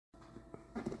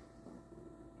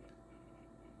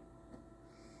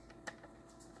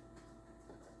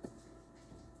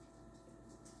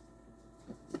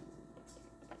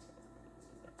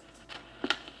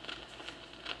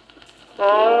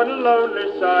On a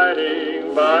lonely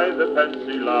siding by the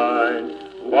Pepsi line,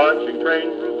 watching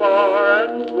trains from far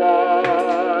and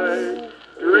wide,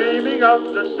 dreaming of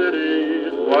the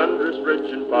city's wondrous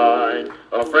rich and fine.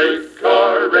 A freight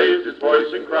car raised its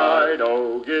voice and cried,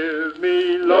 oh, give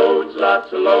me loads,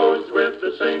 lots of loads, with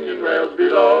the singing rails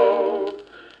below.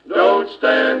 Don't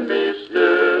stand me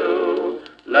still,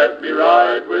 let me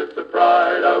ride with the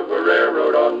pride of a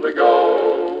railroad on the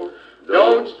go.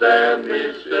 Don't stand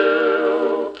me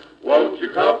still, won't you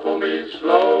couple me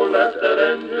slow, let that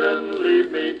engine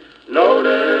leave me.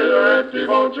 Loaded or empty,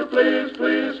 won't you please,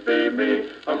 please feed me.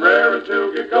 I'm raring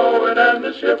to get going and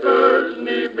the shippers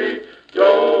need me.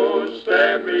 Don't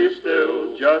stand me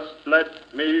still, just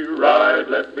let me ride.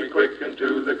 Let me quicken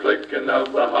to the clicking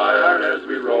of the high iron as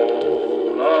we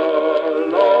roll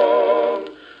along.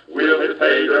 We'll hit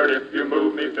pay dirt if you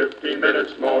move me 15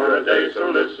 minutes more a day, so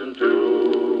listen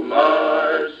to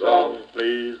my song.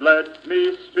 Please let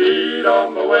me speed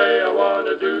on my way, I want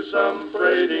to do some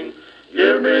freighting.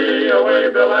 Give me a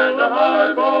waybill and a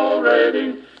highball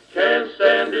rating. Can't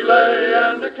stand delay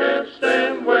and I can't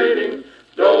stand waiting.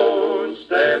 Don't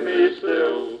stand me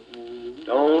still.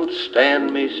 Don't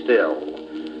stand me still.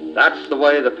 That's the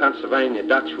way the Pennsylvania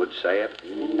Dutch would say it,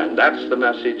 and that's the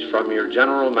message from your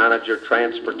General Manager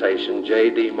Transportation,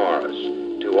 J.D. Morris,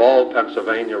 to all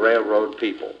Pennsylvania Railroad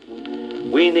people.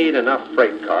 We need enough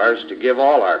freight cars to give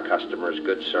all our customers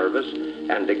good service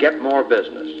and to get more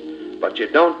business. But you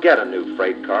don't get a new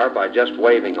freight car by just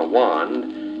waving a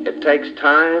wand. It takes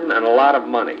time and a lot of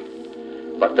money.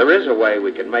 But there is a way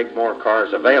we can make more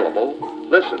cars available.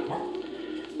 Listen.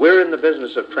 We're in the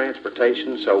business of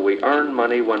transportation, so we earn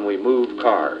money when we move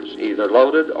cars, either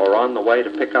loaded or on the way to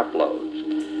pick up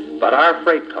loads. But our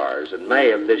freight cars in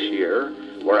May of this year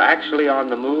were actually on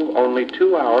the move only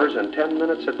 2 hours and 10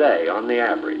 minutes a day on the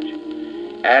average.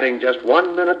 Adding just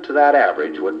 1 minute to that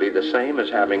average would be the same as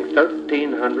having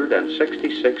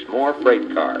 1,366 more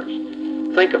freight cars.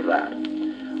 Think of that.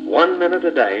 1 minute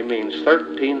a day means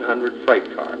 1,300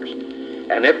 freight cars.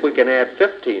 And if we can add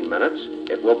 15 minutes,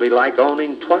 it will be like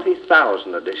owning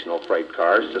 20,000 additional freight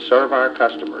cars to serve our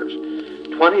customers.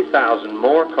 20,000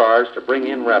 more cars to bring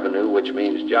in revenue, which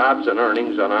means jobs and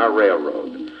earnings on our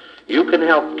railroad. You can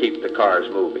help keep the cars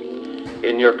moving.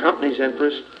 In your company's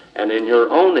interest and in your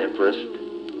own interest.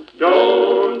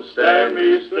 Don't stand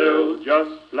me still,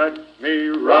 just let me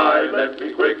ride. Let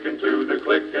me quicken to the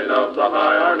clicking of the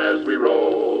high iron as we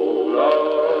roll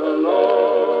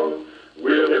along.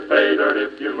 We'll hit pay dirt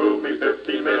if you move me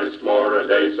 15 minutes more a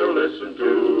day, so listen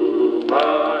to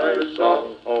my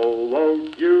song. Oh,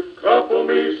 won't you couple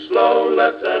me slow,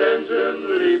 let that engine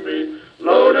lead me.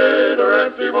 Loaded or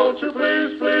empty, won't you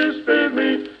please, please feed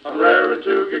me. I'm raring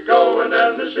to get going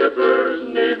and the shippers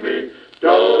need me.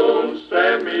 Don't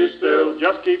stand me still,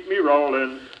 just keep me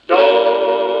rolling.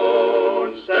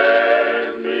 Don't stand